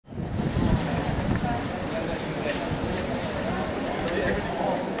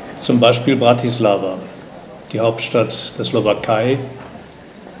zum Beispiel Bratislava, die Hauptstadt der Slowakei.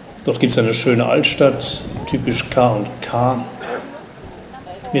 Dort gibt es eine schöne Altstadt, typisch K und K,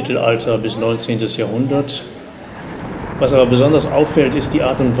 Mittelalter bis 19. Jahrhundert. Was aber besonders auffällt, ist die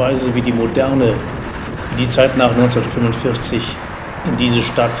Art und Weise, wie die Moderne, wie die Zeit nach 1945 in diese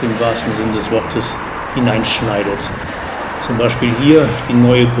Stadt im wahrsten Sinn des Wortes hineinschneidet. Zum Beispiel hier die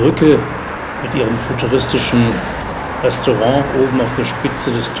neue Brücke mit ihrem futuristischen Restaurant oben auf der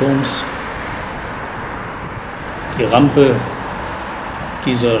Spitze des Turms. Die Rampe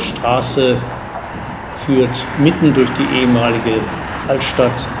dieser Straße führt mitten durch die ehemalige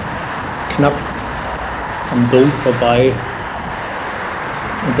Altstadt, knapp am Dom vorbei,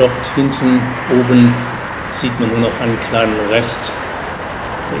 und dort hinten oben sieht man nur noch einen kleinen Rest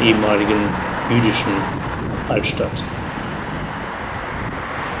der ehemaligen jüdischen Altstadt.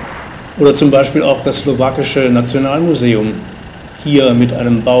 Oder zum Beispiel auch das slowakische Nationalmuseum, hier mit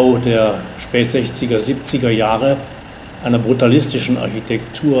einem Bau der Spät-60er, 70er Jahre, einer brutalistischen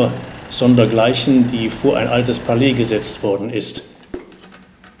Architektur sondergleichen, die vor ein altes Palais gesetzt worden ist.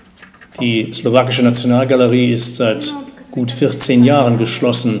 Die slowakische Nationalgalerie ist seit gut 14 Jahren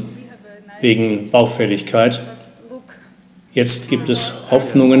geschlossen wegen Baufälligkeit. Jetzt gibt es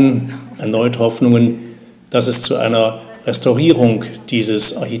Hoffnungen, erneut Hoffnungen, dass es zu einer Restaurierung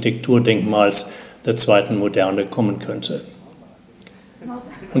dieses Architekturdenkmals der zweiten Moderne kommen könnte.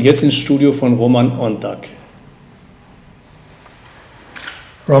 Und jetzt ins Studio von Roman Ondák.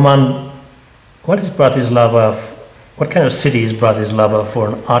 Roman, what is Bratislava? What kind of city is Bratislava for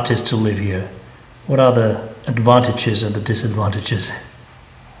an artist to live here? What are the advantages and the disadvantages?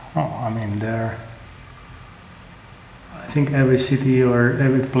 Oh, I mean, I think every city or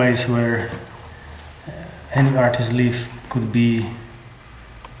every place where any artist live could be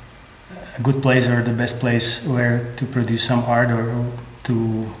a good place or the best place where to produce some art or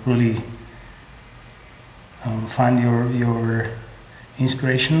to really find your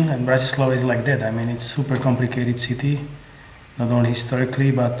inspiration. And Bratislava is like that. I mean, it's super complicated city, not only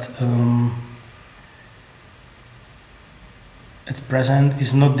historically, but at present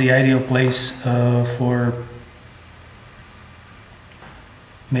is not the ideal place for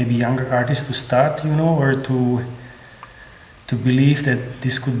maybe younger artists to start, you know, or to believe that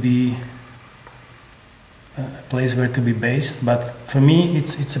this could be a place where to be based. But for me,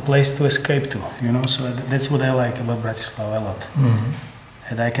 it's a place to escape to, you know. So that's what I like about Bratislava a lot,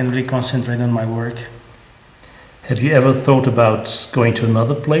 that I can really concentrate on my work. Have you ever thought about going to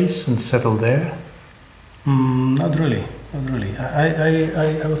another place and settle there? Not really, not really.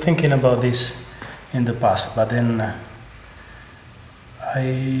 I was thinking about this in the past, but then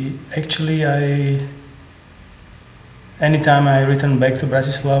anytime I return back to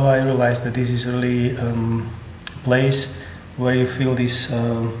Bratislava, I realized that this is really a place where you feel this,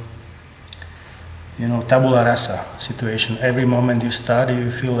 you know, tabula rasa situation. Every moment you start,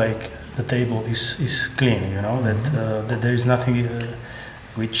 you feel like the table is clean, you know, that there is nothing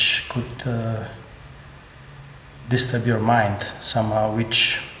which could disturb your mind somehow,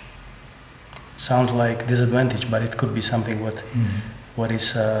 which sounds like disadvantage, but it could be something what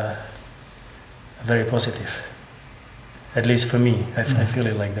is very positive. At least for me, I feel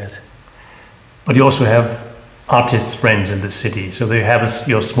it like that. But you also have artist friends in the city, so they have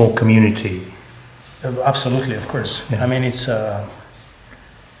your small community. Absolutely, of course. Yeah. I mean, it's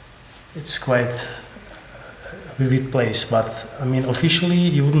quite a vivid place, but I mean, officially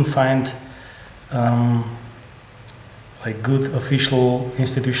you wouldn't find like good official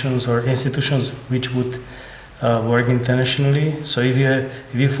institutions or institutions which would work internationally. So if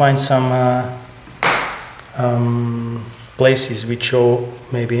you find some places which show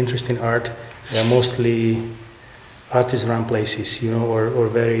maybe interesting art, they're mostly artist-run places, you know, or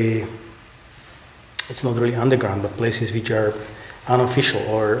very, it's not really underground, but places which are unofficial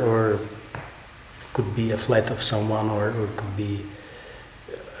or could be a flat of someone or could be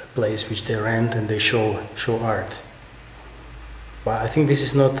a place which they rent and they show art. But I think this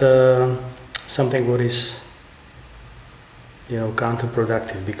is not something what is, you know,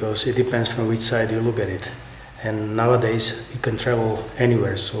 counterproductive, because it depends from which side you look at it. And nowadays you can travel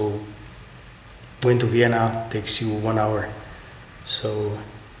anywhere. So going to Vienna takes you 1 hour. So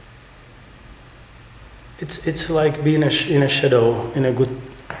it's like being in a shadow, in a good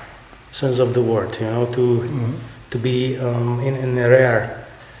sense of the word, you know, to be in a rare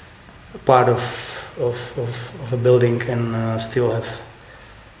part of a building and still have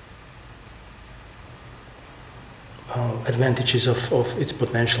advantages of its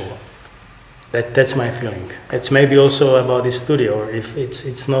potential. That's my feeling. It's maybe also about this studio. If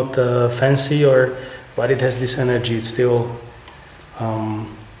it's not fancy but it has this energy. It's still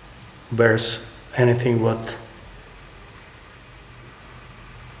bears anything what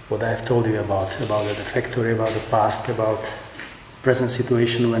I've told you about the factory, about the past, about present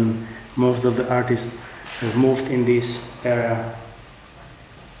situation when most of the artists have moved in this area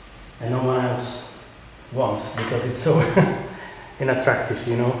and no one else wants because it's so unattractive,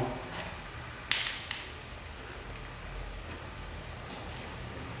 you know.